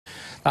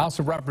The House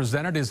of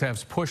Representatives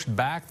has pushed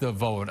back the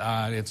vote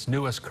on its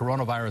newest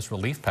coronavirus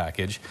relief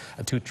package,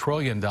 a $2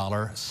 trillion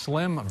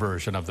slim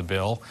version of the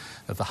bill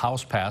that the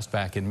House passed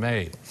back in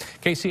May.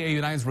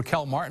 KCAU-9's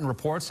Raquel Martin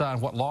reports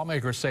on what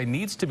lawmakers say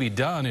needs to be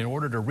done in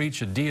order to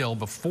reach a deal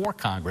before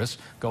Congress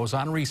goes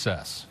on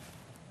recess.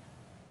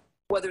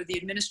 Whether the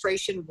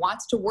administration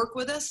wants to work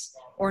with us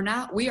or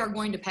not, we are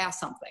going to pass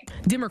something.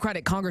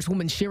 Democratic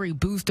Congresswoman Sherry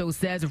Bustos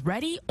says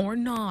ready or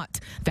not,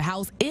 the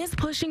House is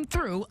pushing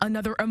through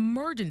another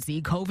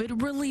emergency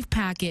COVID relief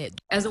package.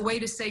 As a way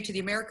to say to the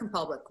American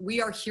public,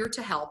 we are here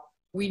to help.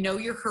 We know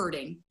you're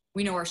hurting.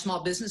 We know our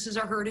small businesses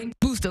are hurting.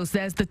 Bustos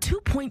says the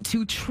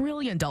 $2.2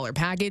 trillion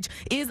package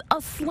is a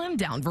slimmed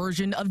down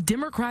version of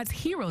Democrats'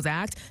 HEROES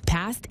Act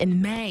passed in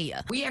May.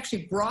 We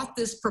actually brought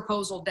this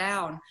proposal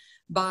down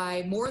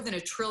by more than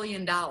 $1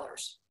 trillion.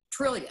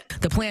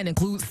 The plan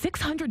includes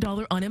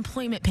 $600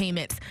 unemployment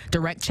payments,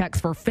 direct checks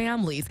for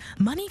families,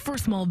 money for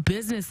small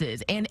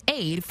businesses, and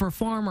aid for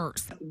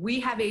farmers. We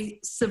have a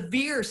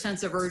severe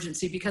sense of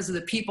urgency because of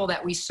the people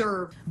that we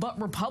serve. But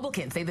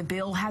Republicans say the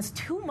bill has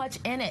too much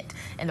in it,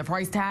 and the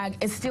price tag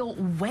is still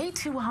way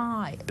too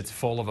high. It's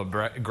full of a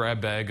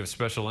grab bag of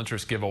special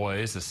interest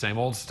giveaways, the same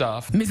old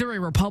stuff. Missouri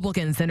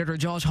Republican Senator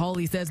Josh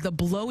Hawley says the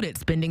bloated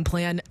spending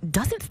plan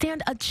doesn't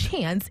stand a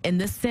chance in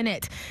the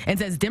Senate and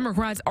says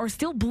Democrats are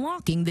still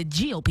blocking the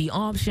GOP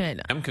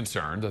option. I'm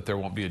concerned that there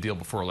won't be a deal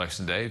before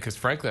Election Day because,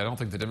 frankly, I don't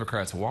think the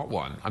Democrats want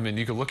one. I mean,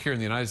 you can look here in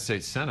the United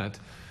States Senate.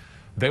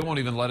 They won't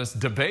even let us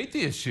debate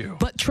the issue.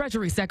 But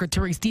Treasury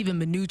Secretary Steven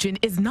Mnuchin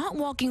is not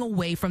walking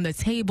away from the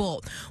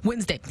table.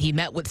 Wednesday, he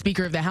met with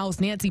Speaker of the House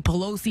Nancy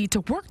Pelosi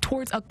to work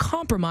towards a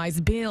compromise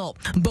bill.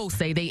 Both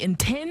say they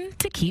intend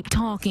to keep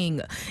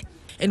talking.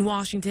 In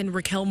Washington,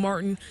 Raquel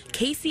Martin,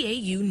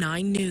 KCAU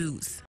 9 News.